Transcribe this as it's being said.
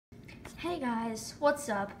Hey guys, what's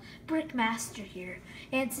up? Brickmaster here,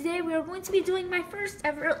 and today we are going to be doing my first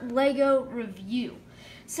ever LEGO review.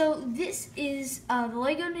 So this is the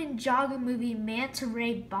LEGO Ninjago movie Manta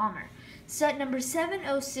Ray Bomber, set number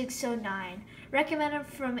 70609, recommended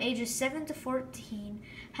from ages 7 to 14,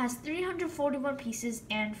 has 341 pieces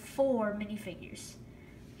and 4 minifigures.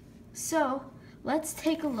 So let's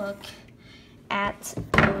take a look at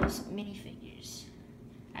those minifigures.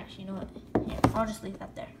 Actually, you know what? Yeah, I'll just leave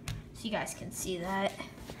that there, so you guys can see that.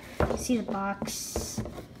 You see the box.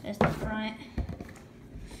 There's the front.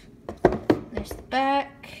 There's the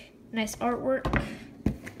back. Nice artwork.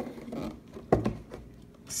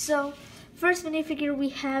 So, first minifigure we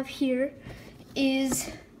have here is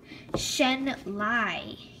Shen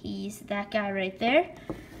Lai. He's that guy right there.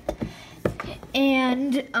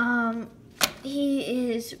 And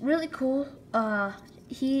he is really cool.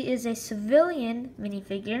 He is a civilian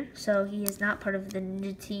minifigure, so he is not part of the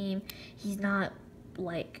ninja team. He's not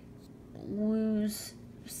like Wu's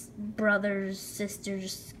brothers,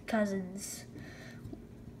 sisters, cousins,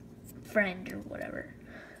 friend, or whatever.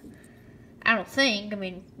 I don't think. I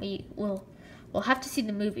mean, we'll have to see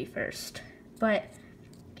the movie first. But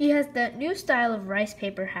he has that new style of rice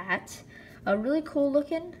paper hat. Really cool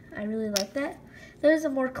looking. I really like that. There's a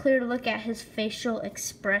more clear look at his facial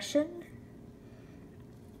expression.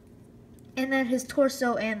 And then his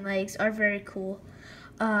torso and legs are very cool.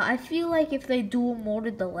 I feel like if they dual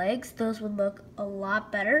molded the legs, those would look a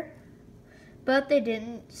lot better. But they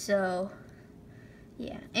didn't, so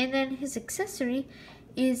yeah. And then his accessory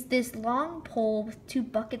is this long pole with 2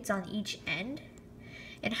 buckets on each end.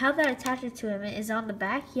 And how that attaches to him is on the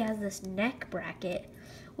back, he has this neck bracket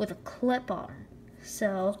with a clip on.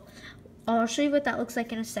 So I'll show you what that looks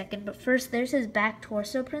like in a second. But first, there's his back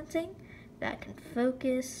torso printing. That can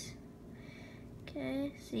focus.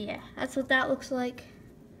 Okay, so yeah, that's what that looks like.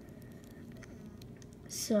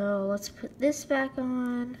 So let's put this back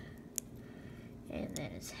on. And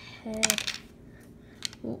then his head.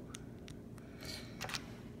 Ooh.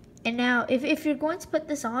 And now, if you're going to put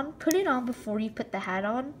this on, put it on before you put the hat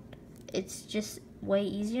on. It's just way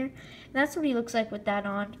easier. And that's what he looks like with that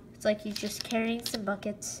on. It's like he's just carrying some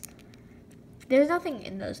buckets. There's nothing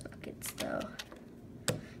in those buckets, though.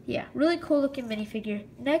 Yeah, really cool looking minifigure.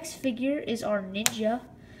 Next figure is our ninja,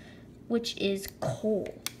 which is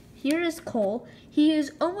Cole. Here is Cole. He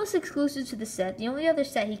is almost exclusive to the set. The only other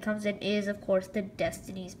set he comes in is, of course, the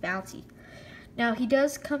Destiny's Bounty. Now, he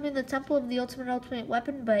does come in the Temple of the Ultimate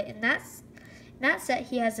Weapon, but in that set,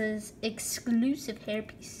 he has his exclusive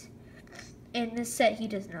hairpiece. In this set, he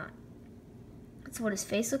does not. That's what his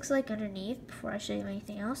face looks like underneath before I show you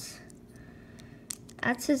anything else.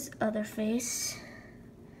 That's his other face.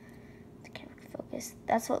 Focus.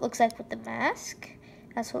 That's what it looks like with the mask.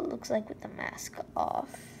 That's what it looks like with the mask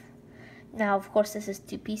off. Now, of course, this is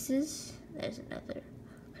 2 pieces. There's another.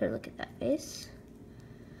 Here, look at that face.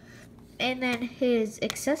 And then his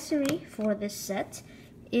accessory for this set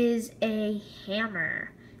is a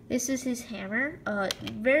hammer. This is his hammer.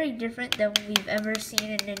 Very different than we've ever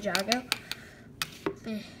seen in Ninjago.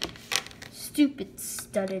 Stupid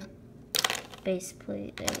studded base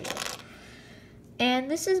plate. There we go.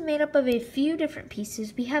 And this is made up of a few different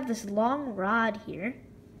pieces. We have this long rod here.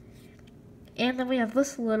 And then we have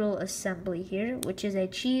this little assembly here, which is a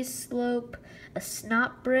cheese slope, a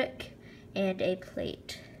snot brick, and a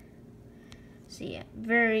plate. So yeah,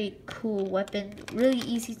 very cool weapon. Really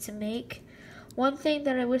easy to make. One thing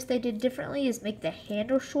that I wish they did differently is make the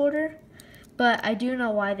handle shorter. But I do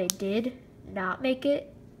know why they did not make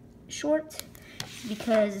it short.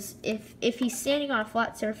 Because if he's standing on a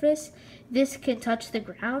flat surface, this can touch the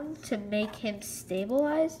ground to make him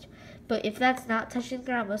stabilized. But if that's not touching the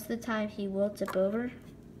ground, most of the time he will tip over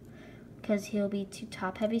because he'll be too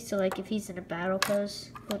top heavy. So like if he's in a battle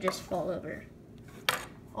pose, he'll just fall over.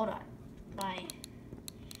 Hold on, my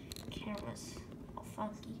camera's all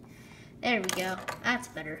funky. There we go, that's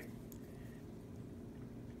better.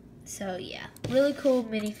 So yeah, really cool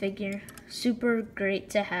minifigure. Super great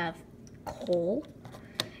to have Cole.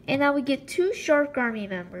 And now we get 2 Shark Army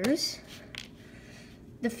members.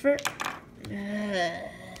 The first...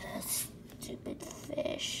 stupid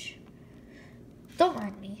fish. Don't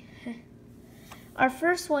mind me. Our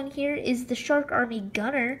first one here is the Shark Army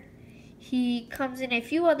Gunner. He comes in a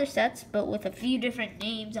few other sets, but with a few different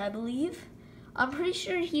names, I believe. I'm pretty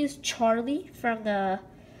sure he is Charlie from the...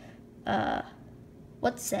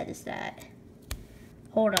 what set is that?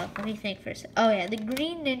 Hold on, let me think for a second. Oh yeah, the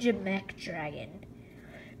Green Ninja Mech Dragon.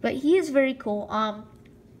 But he is very cool.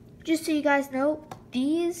 Just so you guys know,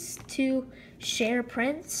 these 2 share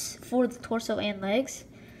prints for the torso and legs.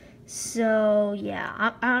 So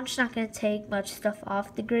yeah, I'm just not going to take much stuff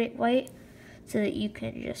off the great white so that you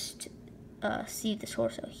can just see the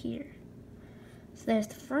torso here. So there's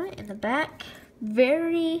the front and the back.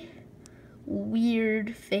 Very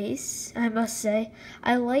weird face, I must say.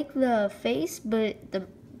 I like the face, but the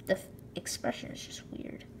expression is just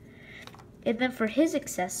weird. And then for his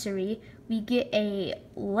accessory, we get a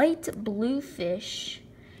light blue fish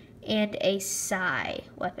and a sai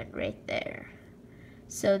weapon right there.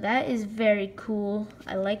 So that is very cool.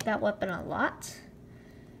 I like that weapon a lot.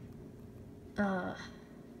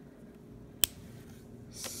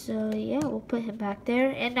 So yeah, we'll put him back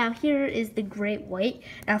there. And now here is the great white.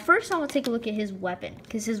 Now first I want to take a look at his weapon,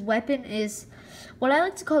 because his weapon is what I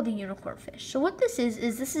like to call the unicorn fish. So what this is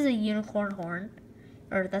this is a unicorn horn,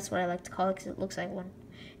 or that's what I like to call it because it looks like one.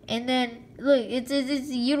 And then look, it's a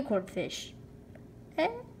unicorn fish.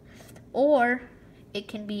 Or it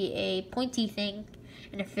can be a pointy thing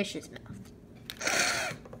in a fish's mouth.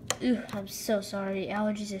 Ooh, I'm so sorry.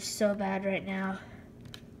 Allergies are so bad right now.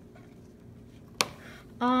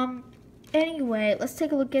 Anyway, let's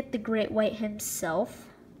take a look at the great white himself.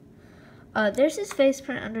 There's his face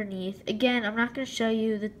print underneath. Again, I'm not going to show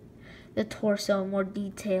you the torso in more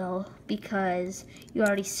detail because you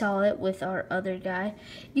already saw it with our other guy.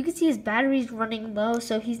 You can see his battery's running low,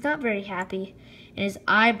 so he's not very happy. And his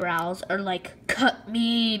eyebrows are like, cut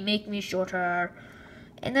me, make me shorter.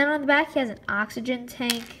 And then on the back, he has an oxygen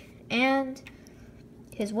tank. And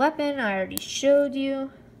his weapon, I already showed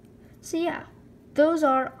you. So yeah, those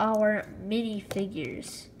are our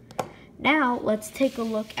minifigures. Now, let's take a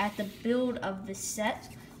look at the build of the set,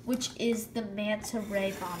 which is the Manta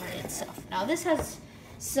Ray Bomber itself. Now, this has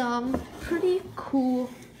some pretty cool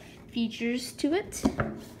features to it.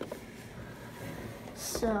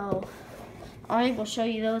 So, I will show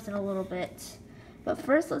you those in a little bit. But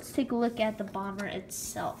first, let's take a look at the bomber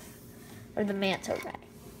itself, or the Manta Ray.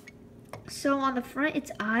 So, on the front,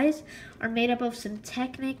 its eyes are made up of some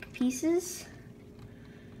Technic pieces.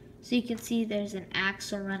 So you can see there's an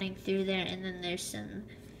axle running through there, and then there's some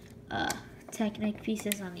Technic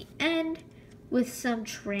pieces on the end with some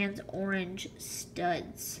trans orange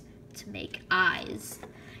studs to make eyes.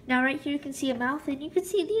 Now right here you can see a mouth, and you can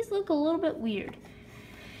see these look a little bit weird.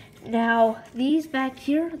 Now these back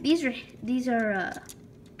here, these are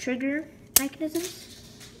trigger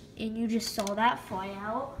mechanisms, and you just saw that fly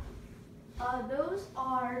out. Those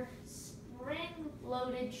are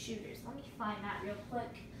spring-loaded shooters. Let me find that real quick.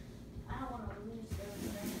 I don't want to lose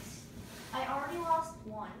those things. I already lost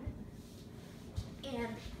one,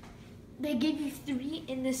 and they give you 3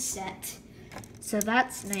 in this set, so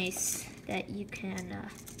that's nice that you can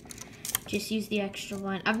just use the extra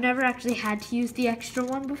one. I've never actually had to use the extra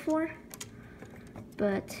one before,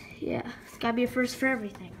 but yeah, it's gotta be a first for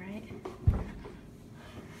everything, right?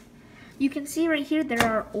 You can see right here there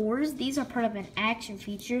are oars. These are part of an action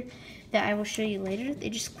feature that I will show you later. They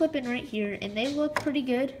just clip in right here, and they look pretty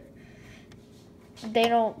good. They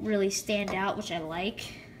don't really stand out, which I like.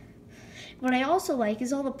 What I also like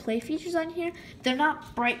is all the play features on here. They're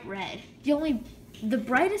not bright red. The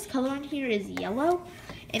brightest color on here is yellow,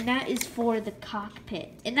 and that is for the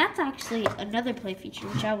cockpit. And that's actually another play feature,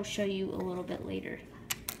 which I will show you a little bit later.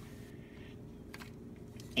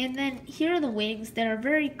 And then here are the wings that are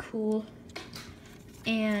very cool.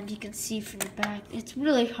 And you can see from the back, it's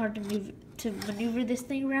really hard to maneuver this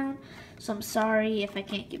thing around. So I'm sorry if I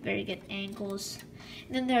can't get very good angles.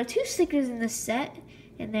 And then there are 2 stickers in this set,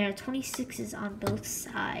 and there are 26s on both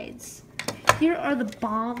sides. Here are the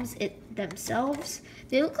bombs themselves.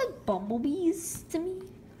 They look like bumblebees to me.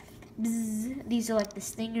 Bzz. These are like the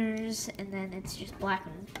stingers, and then it's just black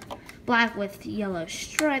with yellow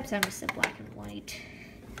stripes. I almost said black and white.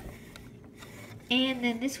 And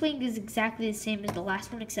then this wing is exactly the same as the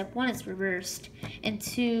last one, except 1 is reversed, and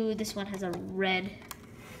 2, this one has a red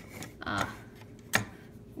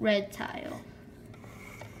tile.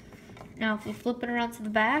 Now if we flip it around to the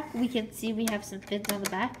back, we can see we have some fins on the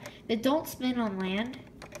back that don't spin on land.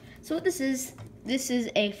 So what this is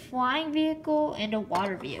a flying vehicle and a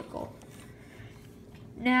water vehicle.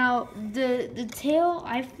 Now the tail,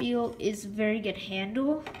 I feel, is very good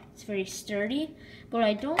handle. It's very sturdy. But what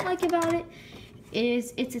I don't like about it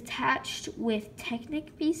is it's attached with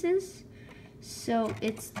Technic pieces, so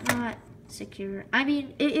it's not secure. I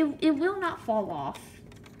mean, it will not fall off,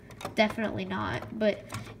 definitely not, but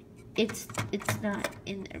it's not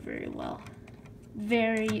in there very well.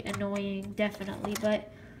 Very annoying, definitely,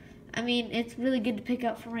 but I mean, it's really good to pick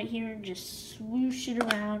up from right here and just swoosh it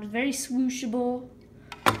around. Very swooshable.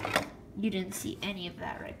 You didn't see any of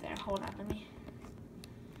that right there. Hold on, let me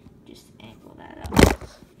just angle that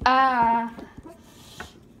up.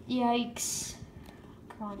 Yikes.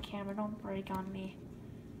 Come on, camera, don't break on me.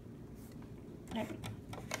 There we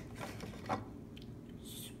go.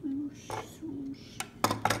 Swoosh, swoosh.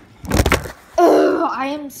 Ugh, I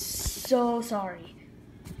am so sorry.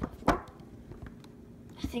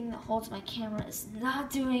 The thing that holds my camera is not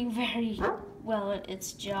doing very well at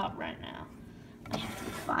its job right now. I have to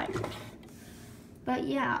be fired. But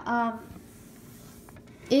yeah,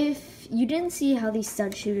 if you didn't see how these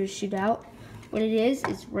stud shooters shoot out, what it is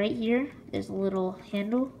right here, there's a little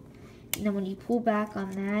handle. And then when you pull back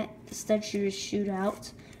on that, the stud shooters shoot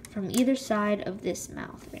out from either side of this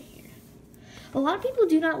mouth right here. A lot of people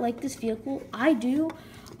do not like this vehicle. I do.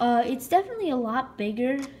 It's definitely a lot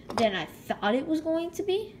bigger than I thought it was going to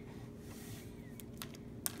be.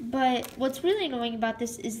 But what's really annoying about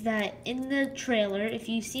this is that in the trailer, if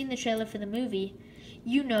you've seen the trailer for the movie,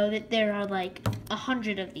 you know that there are like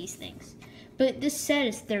 100 of these things. But this set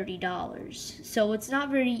is $30, so it's not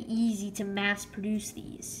very easy to mass produce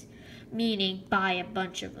these, meaning buy a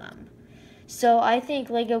bunch of them. So I think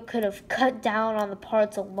Lego could have cut down on the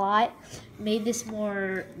parts a lot, made this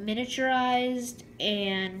more miniaturized,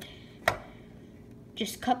 and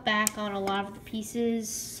just cut back on a lot of the pieces,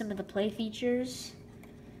 some of the play features,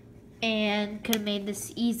 and could have made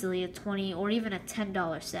this easily a $20 or even a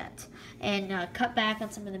 $10 set. And cut back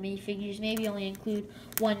on some of the minifigures, maybe only include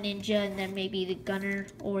one ninja and then maybe the gunner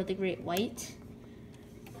or the great white.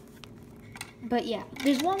 But yeah,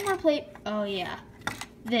 there's one more plate. Oh yeah,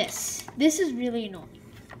 this is really annoying.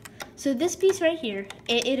 So this piece right here,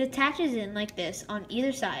 it attaches in like this on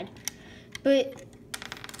either side. But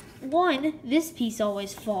one, this piece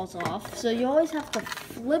always falls off, so you always have to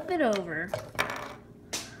flip it over.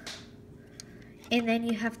 And then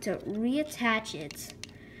you have to reattach it.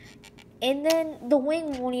 And then the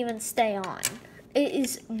wing won't even stay on. It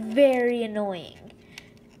is very annoying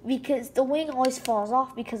because the wing always falls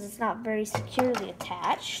off because it's not very securely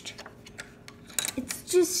attached. It's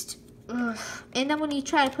just, ugh. And then when you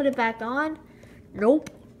try to put it back on, nope,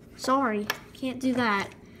 sorry, can't do that.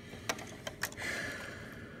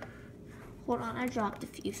 Hold on, I dropped a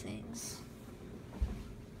few things.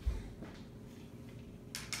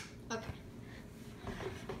 Okay.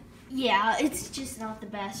 Yeah, it's just not the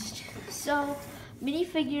best. So,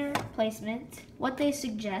 minifigure placement, what they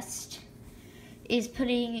suggest is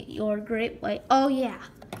putting your great white, oh yeah,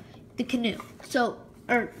 the canoe. So,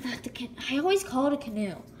 or not the canoe, I always call it a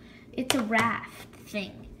canoe. It's a raft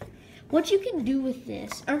thing. What you can do with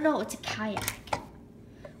this, or no, it's a kayak.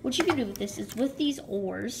 What you can do with this is with these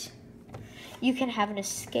oars, you can have an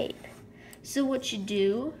escape. So what you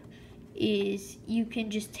do is you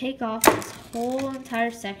can just take off this whole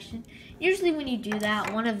entire section. Usually when you do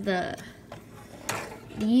that, one of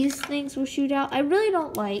these things will shoot out. I really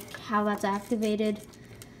don't like how that's activated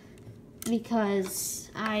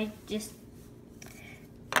because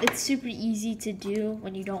it's super easy to do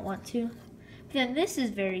when you don't want to. But then this is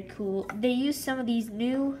very cool. They use some of these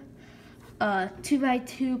new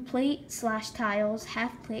 2x2 plate / tiles,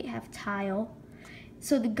 half plate, half tile.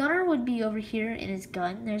 So the gunner would be over here in his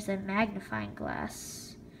gun. There's a magnifying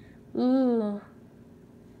glass. Ooh,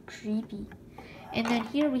 creepy. And then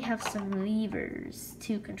here we have some levers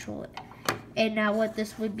to control it. And now what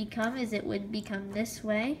this would become is it would become this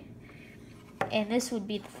way. And this would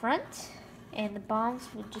be the front. And the bombs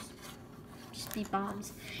would just be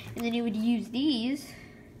bombs. And then you would use these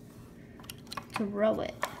to row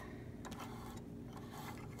it.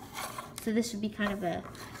 So this would be kind of a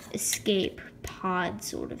escape pod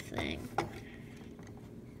sort of thing.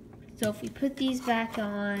 So if we put these back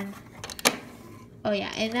on, oh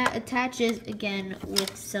yeah, and that attaches again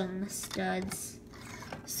with some studs,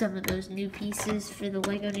 some of those new pieces for the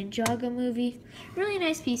Lego Ninjago movie. Really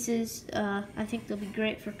nice pieces. I think they'll be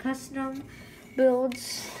great for custom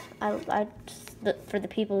builds. For the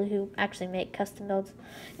people who actually make custom builds.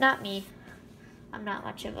 Not me. I'm not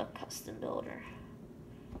much of a custom builder.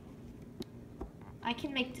 I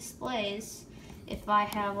can make displays if I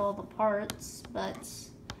have all the parts, but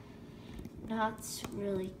not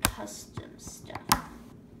really custom stuff.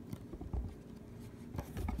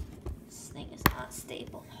 This thing is not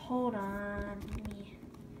stable. Hold on, give me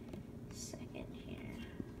a second here.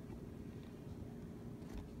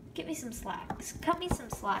 Give me some slack. Cut me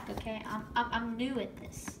some slack, okay? I'm new at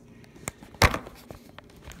this.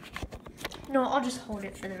 No, I'll just hold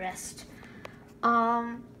it for the rest.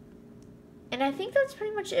 And I think that's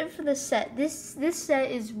pretty much it for the set. This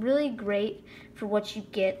set is really great for what you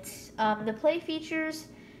get. The play features,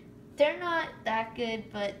 they're not that good,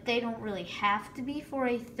 but they don't really have to be for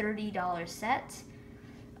a $30 set.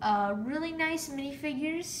 Really nice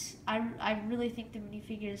minifigures. I really think the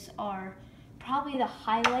minifigures are probably the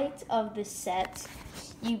highlight of the set.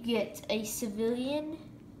 You get a civilian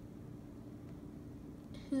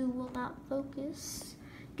who will not focus.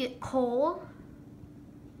 Get Cole,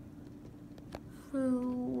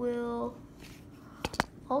 who will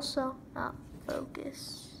also not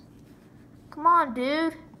focus. Come on,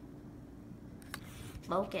 dude.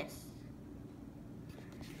 Focus.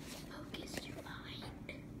 Focus your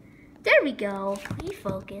mind. There we go. He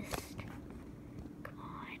focused. Come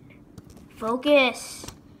on. Focus.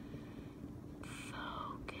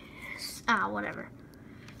 Focus. Ah, whatever.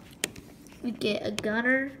 We get a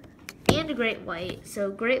gunner and a great white.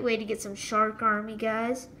 So great way to get some shark army,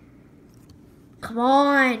 guys. Come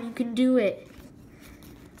on, you can do it.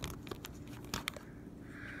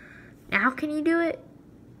 Now can you do it?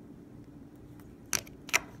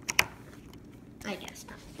 I guess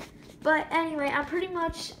not. But anyway,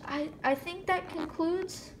 I think that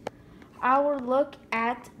concludes our look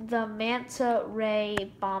at the Manta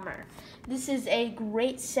Ray Bomber. This is a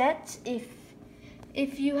great set.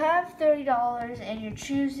 If you have $30 and you're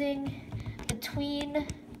choosing between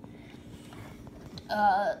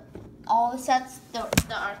all the sets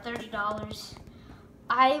that are $30,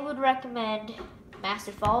 I would recommend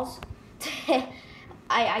Master Falls.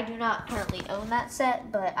 I do not currently own that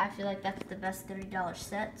set, but I feel like that's the best $30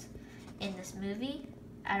 set in this movie.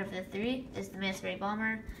 Out of the three is the Manta Ray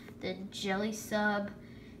Bomber, the Jelly Sub,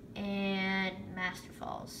 and Master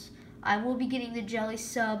Falls. I will be getting the Jelly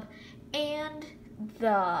Sub and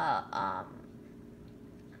the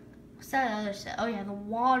what's that other set? Oh yeah, the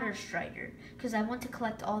Water Strider, because I want to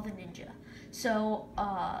collect all the ninja. So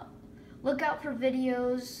look out for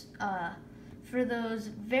videos for those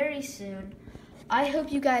very soon. I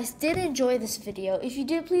hope you guys did enjoy this video. If you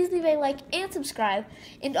did, please leave a like and subscribe.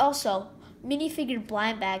 And also, minifigure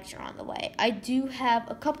blind bags are on the way. I do have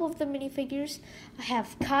a couple of the minifigures. I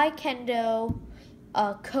have Kai Kendo,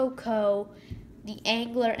 Coco, the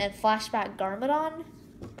Angler, and Flashback Garmadon.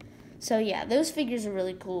 So yeah, those figures are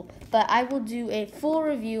really cool. But I will do a full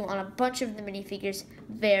review on a bunch of the minifigures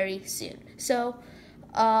very soon. So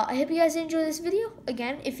I hope you guys enjoyed this video.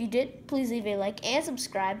 Again, if you did, please leave a like and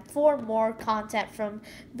subscribe for more content from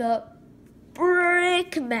the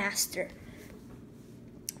Brickmaster.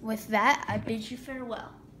 With that, I bid you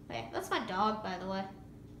farewell. Hey, that's my dog, by the way.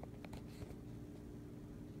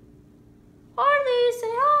 Harley,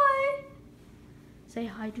 say hi. Say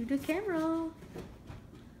hi to the camera.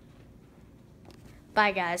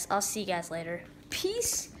 Bye, guys. I'll see you guys later.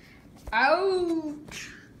 Peace out.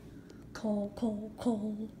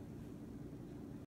 Call.